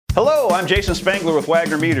Hello, I'm Jason Spangler with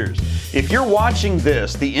Wagner Meters. If you're watching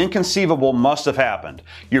this, the inconceivable must have happened.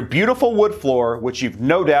 Your beautiful wood floor, which you've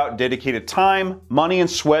no doubt dedicated time, money, and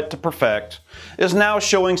sweat to perfect, is now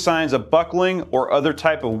showing signs of buckling or other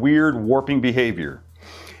type of weird warping behavior.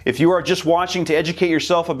 If you are just watching to educate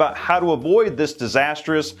yourself about how to avoid this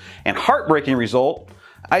disastrous and heartbreaking result,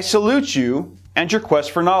 I salute you and your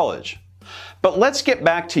quest for knowledge. But let's get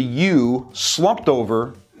back to you slumped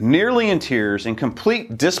over, nearly in tears, in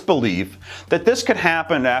complete disbelief that this could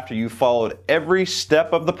happen after you followed every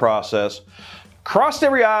step of the process, crossed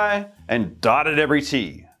every I, and dotted every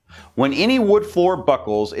T. When any wood floor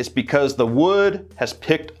buckles, it's because the wood has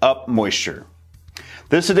picked up moisture.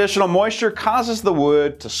 This additional moisture causes the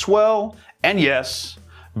wood to swell and, yes,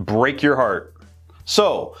 break your heart.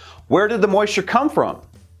 So, where did the moisture come from?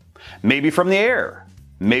 Maybe from the air,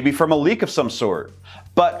 maybe from a leak of some sort.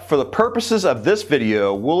 But for the purposes of this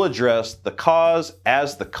video, we'll address the cause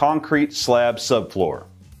as the concrete slab subfloor.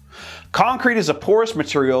 Concrete is a porous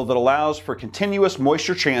material that allows for continuous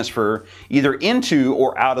moisture transfer either into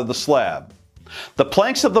or out of the slab. The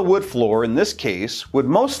planks of the wood floor in this case would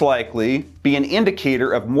most likely be an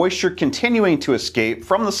indicator of moisture continuing to escape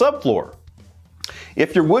from the subfloor.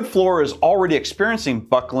 If your wood floor is already experiencing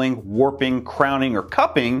buckling, warping, crowning, or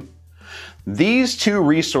cupping, these two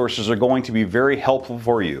resources are going to be very helpful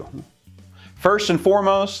for you. First and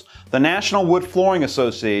foremost, the National Wood Flooring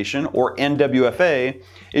Association, or NWFA,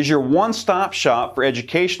 is your one-stop shop for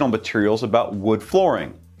educational materials about wood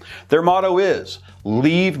flooring. Their motto is,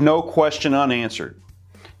 leave no question unanswered.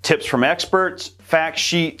 Tips from experts, fact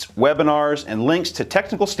sheets, webinars, and links to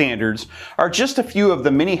technical standards are just a few of the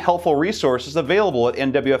many helpful resources available at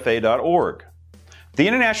nwfa.org. The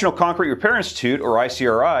International Concrete Repair Institute, or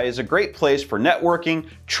ICRI, is a great place for networking,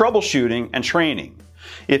 troubleshooting, and training.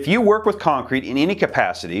 If you work with concrete in any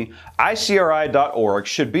capacity, ICRI.org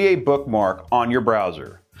should be a bookmark on your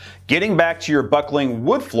browser. Getting back to your buckling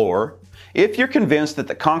wood floor, if you're convinced that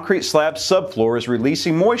the concrete slab subfloor is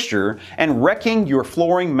releasing moisture and wrecking your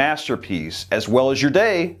flooring masterpiece as well as your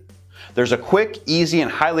day, there's a quick, easy, and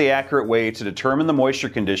highly accurate way to determine the moisture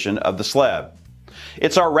condition of the slab.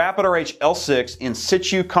 It's our RapidRH L6 in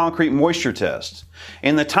situ concrete moisture test.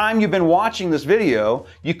 In the time you've been watching this video,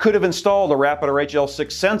 you could have installed a RapidRH L6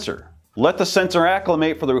 sensor. Let the sensor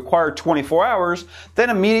acclimate for the required 24 hours, then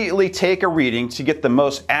immediately take a reading to get the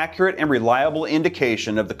most accurate and reliable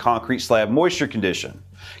indication of the concrete slab moisture condition.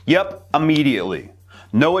 Yep, immediately.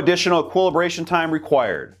 No additional equilibration time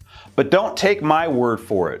required. But don't take my word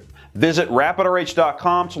for it. Visit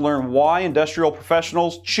rapidrh.com to learn why industrial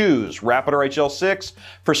professionals choose RapidRH L6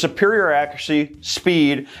 for superior accuracy,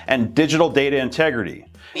 speed, and digital data integrity.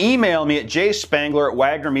 Email me at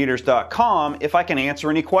jspangler@wagnermeters.com if I can answer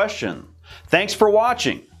any question. Thanks for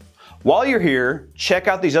watching. While you're here, check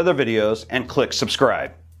out these other videos and click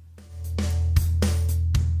subscribe.